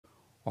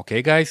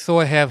Okay guys, so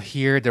I have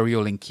here the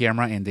Reolink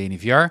camera and the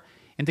NVR,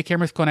 and the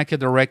camera is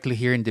connected directly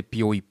here in the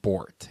PoE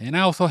port. And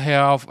I also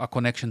have a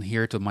connection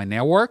here to my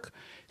network,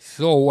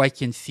 so I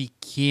can see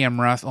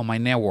cameras on my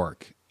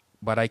network,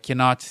 but I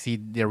cannot see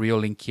the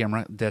Reolink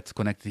camera that's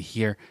connected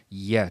here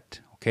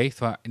yet. Okay,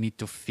 so I need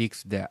to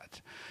fix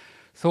that.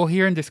 So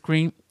here in the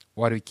screen,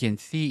 what we can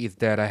see is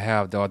that I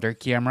have the other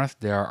cameras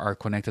that are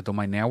connected to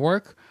my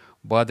network,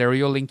 but the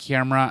Reolink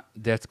camera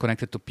that's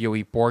connected to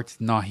PoE ports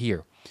not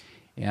here.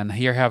 And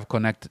here I have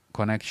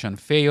connection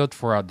failed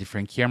for a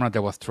different camera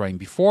that was trying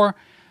before,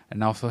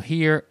 and also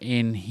here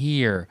in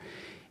here.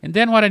 And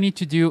then what I need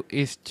to do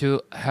is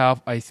to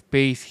have a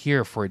space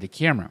here for the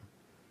camera.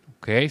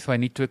 Okay, so I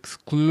need to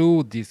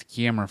exclude this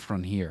camera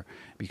from here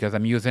because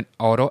I'm using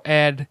auto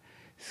add.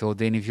 So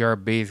then if you're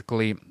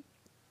basically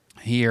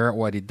here,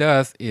 what it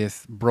does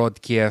is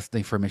broadcast the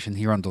information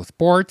here on those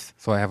ports.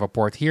 So I have a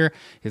port here.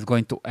 It's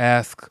going to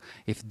ask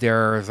if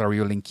there's a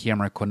Reolink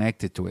camera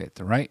connected to it,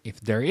 right?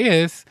 If there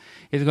is,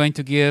 it's going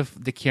to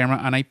give the camera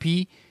an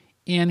IP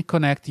and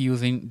connect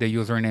using the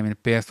username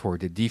and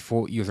password, the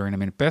default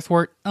username and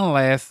password,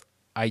 unless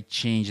I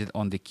change it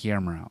on the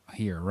camera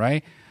here,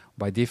 right?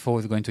 By default,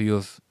 it's going to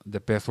use the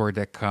password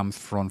that comes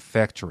from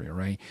factory,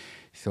 right?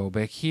 So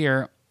back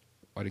here,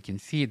 what you can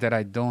see that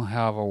I don't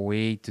have a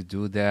way to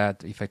do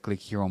that. If I click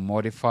here on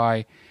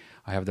modify,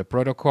 I have the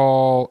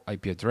protocol,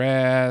 IP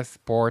address,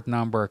 port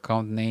number,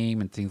 account name,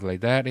 and things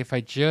like that. If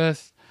I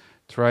just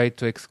try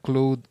to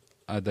exclude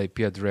the IP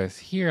address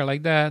here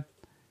like that,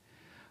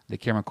 the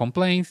camera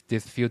complains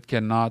this field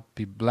cannot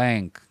be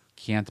blank,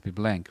 can't be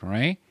blank,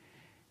 right?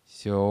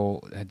 So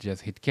I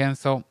just hit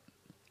cancel.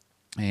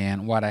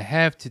 And what I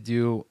have to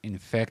do, in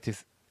fact,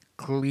 is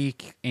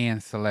click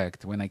and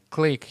select. When I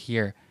click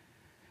here,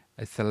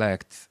 I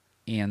select,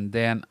 and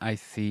then I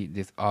see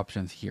these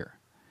options here.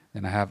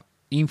 Then I have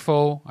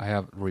info, I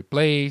have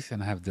replace,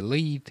 and I have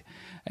delete.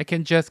 I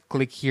can just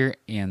click here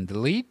and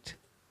delete.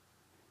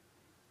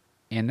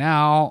 And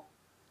now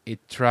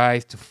it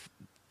tries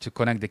to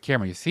connect the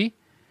camera. You see?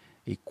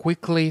 It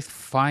quickly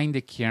finds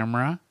the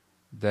camera.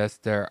 That's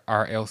the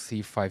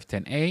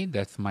RLC510A.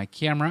 That's my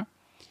camera.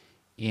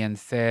 And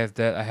says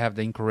that I have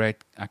the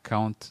incorrect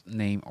account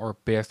name or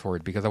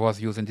password because I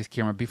was using this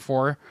camera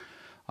before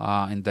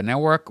in the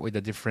network with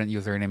a different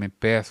username and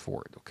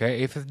password.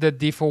 Okay, if it's the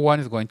default one,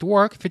 it's going to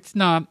work. If it's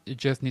not, you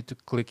just need to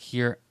click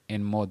here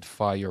and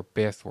modify your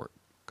password.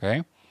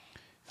 Okay,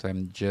 so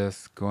I'm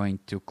just going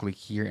to click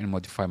here and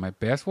modify my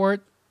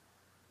password.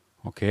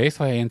 Okay,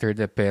 so I entered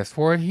the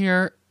password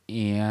here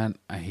and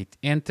I hit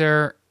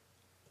enter.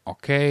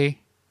 Okay,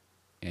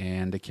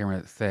 and the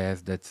camera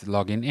says that's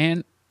logging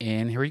in,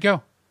 and here we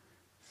go.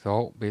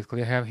 So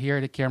basically I have here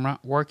the camera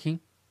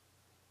working,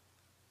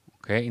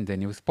 okay, in the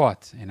new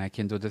spot, and I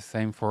can do the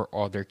same for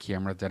other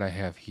cameras that I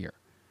have here.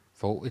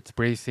 So it's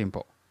pretty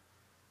simple.